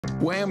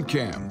Wham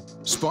Cam,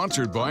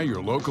 sponsored by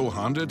your local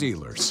Honda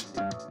dealers.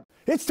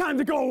 It's time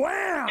to go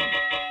wham!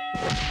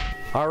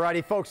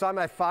 Alrighty, folks, I'm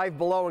at 5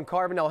 Below in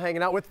Carbondale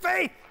hanging out with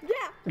Faith.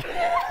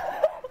 Yeah.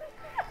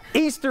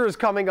 Easter is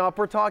coming up.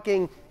 We're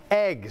talking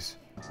eggs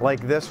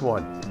like this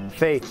one.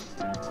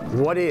 Faith,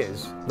 what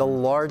is the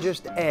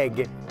largest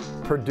egg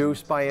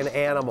produced by an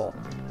animal?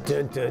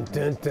 Dun, dun,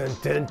 dun, dun,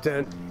 dun,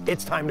 dun.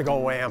 It's time to go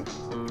wham.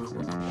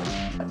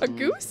 A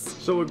goose?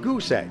 So a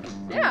goose egg.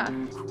 Yeah.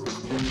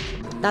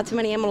 Not too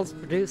many animals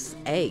produce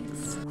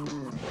eggs.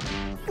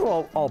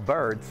 Well, all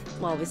birds.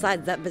 Well,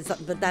 besides that,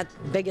 but that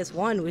biggest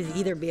one would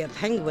either be a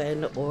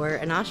penguin or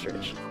an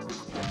ostrich.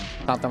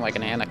 Something like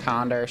an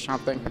anaconda or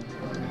something.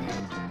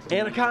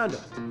 Anaconda.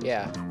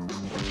 Yeah.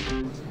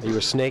 Are you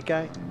a snake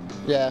guy?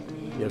 Yeah.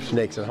 You have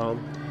snakes at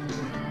home?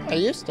 I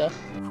used to.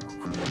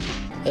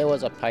 It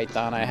was a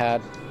python I had.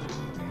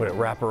 Would it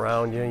wrap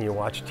around you and you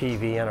watch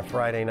TV on a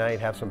Friday night,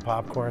 have some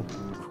popcorn?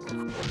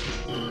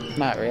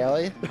 Not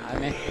really. I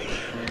mean,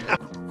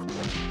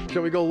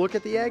 Shall we go look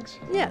at the eggs?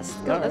 Yes,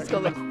 go, let's go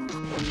look.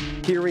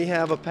 Here we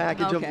have a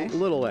package Okay. of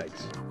little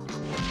eggs.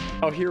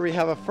 Oh, here we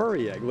have a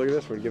furry egg. Look at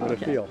this one, give it a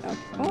feel.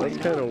 That's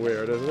kind of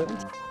weird, isn't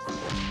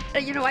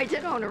it? You know, I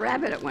did own a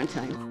rabbit at one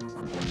time.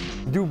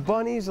 Do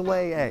bunnies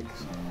lay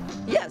eggs?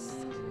 Yes.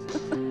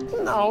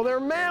 No, they're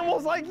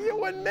mammals like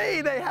you and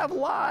me. They have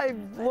live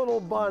little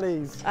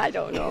bunnies. I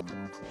don't know.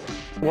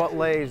 What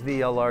lays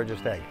the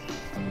largest egg?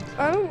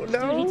 Oh,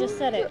 no. He just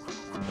said it.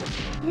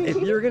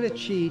 If you're gonna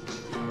cheat,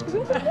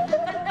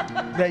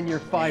 then you're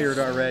fired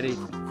already.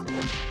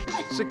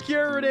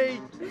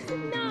 Security!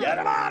 Get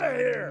him out of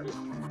here!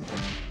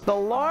 The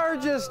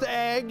largest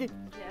egg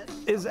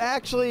is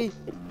actually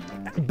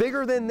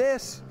bigger than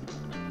this,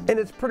 and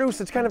it's produced,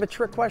 it's kind of a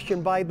trick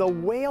question, by the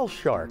whale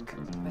shark.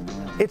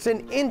 It's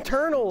an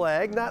internal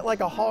egg, not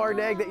like a hard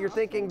egg that you're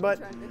thinking, but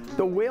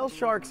the whale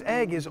shark's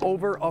egg is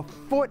over a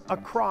foot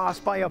across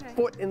by a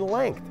foot in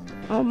length.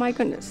 Oh, my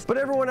goodness. But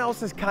everyone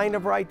else is kind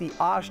of right. The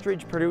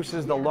ostrich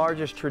produces the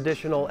largest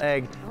traditional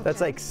egg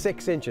that's like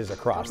 6 inches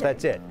across.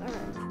 That's it.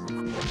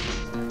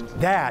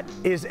 That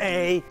is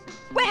a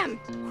Wham!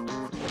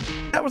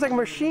 That was like a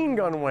machine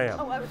gun wham.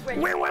 Oh, I was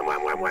waiting. Wham, wham,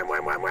 wham, wham, wham,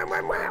 wham, wham, wham,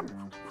 wham,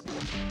 wham.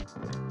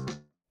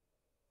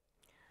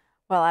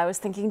 Well, I was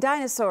thinking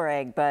dinosaur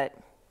egg, but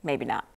maybe not.